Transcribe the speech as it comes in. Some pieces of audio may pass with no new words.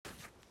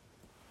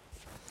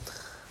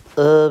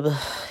Um,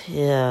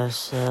 yeah,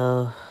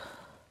 so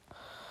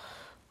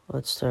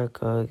let's start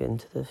going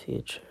into the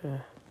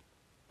future.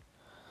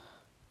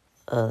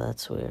 Oh,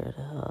 that's weird.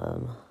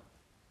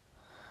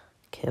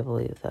 Can't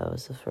believe that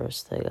was the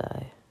first thing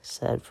I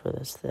said for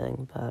this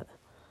thing, but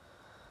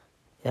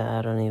yeah,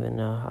 I don't even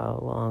know how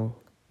long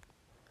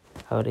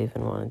I would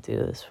even want to do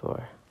this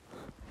for.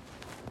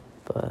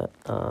 But,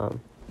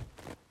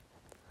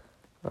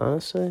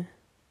 honestly,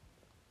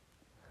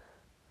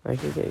 I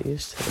could get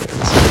used to it.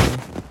 So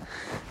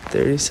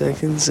 30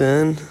 seconds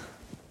in.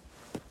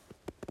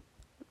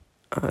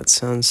 Oh, it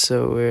sounds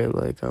so weird,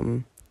 like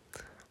I'm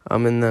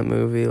in that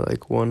movie,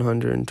 like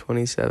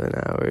 127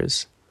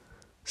 hours,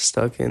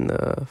 stuck in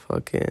the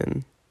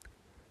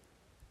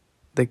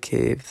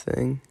cave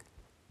thing.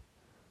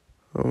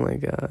 Oh my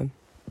god.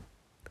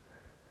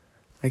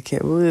 I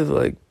can't believe,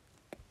 like,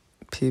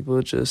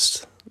 people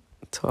just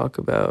talk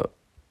about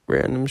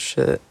random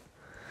shit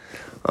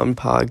on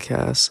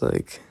podcasts,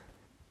 like,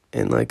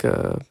 in, like,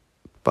 a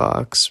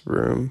box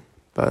room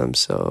by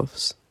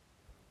themselves.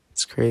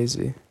 It's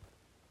crazy.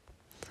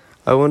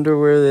 I wonder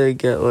where they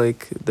get,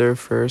 like, their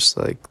first,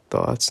 like,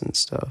 thoughts and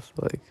stuff.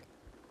 Like,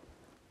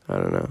 I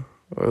don't know.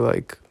 Or,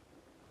 like,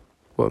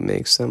 what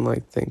makes them,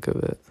 like, think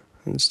of it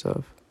and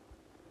stuff.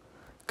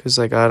 Cause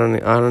like I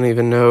don't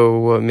even know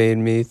what made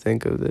me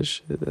think of this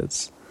shit.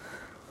 That's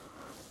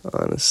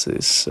honestly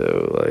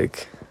so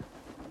like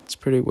it's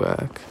pretty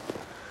whack.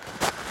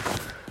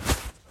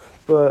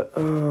 But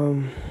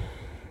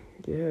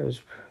yeah, it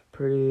was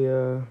pretty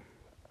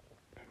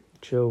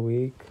chill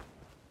week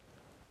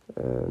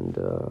and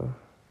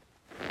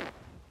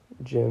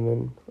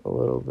gymming a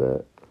little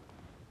bit,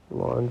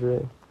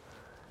 laundry,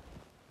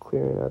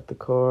 clearing out the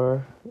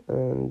car,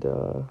 and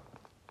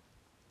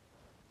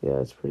yeah,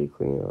 it's pretty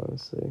clean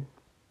honestly.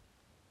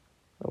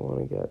 I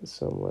want to get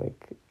some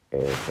like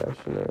air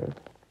freshener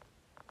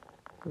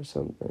or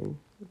something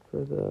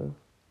for the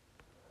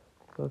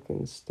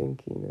fucking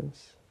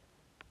stinkiness.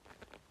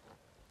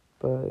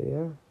 But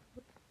yeah,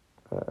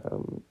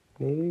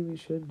 maybe we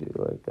should do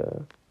like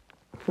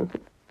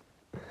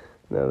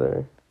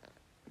another